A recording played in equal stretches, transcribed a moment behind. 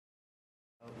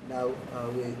now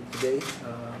today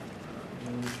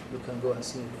you can go and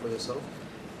see it for yourself.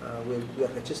 We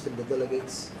are registering the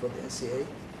delegates for the NCA.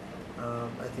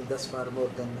 I think thus far more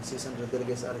than 600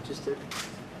 delegates are registered,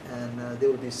 and they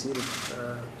will be seated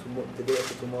today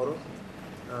or tomorrow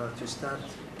to start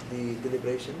the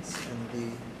deliberations and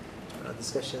the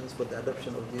discussions for the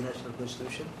adoption of the national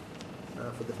constitution,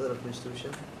 for the federal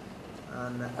constitution.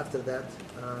 And after that,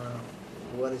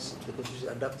 once the constitution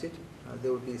is adopted,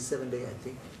 there will be 7-day, I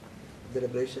think,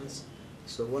 deliberations.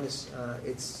 So once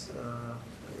it's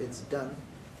done,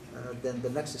 then the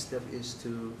next step is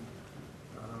to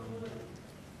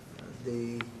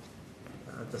the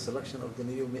selection of the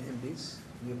new MPs,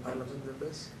 new parliament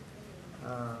members,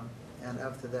 and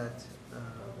after that,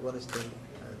 once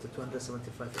the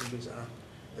 275 MPs are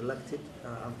elected,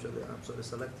 I'm sure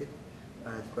selected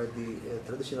by the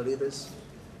traditional leaders,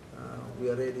 we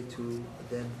are ready to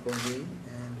then convene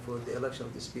and for the election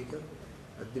of the speaker,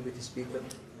 deputy speaker.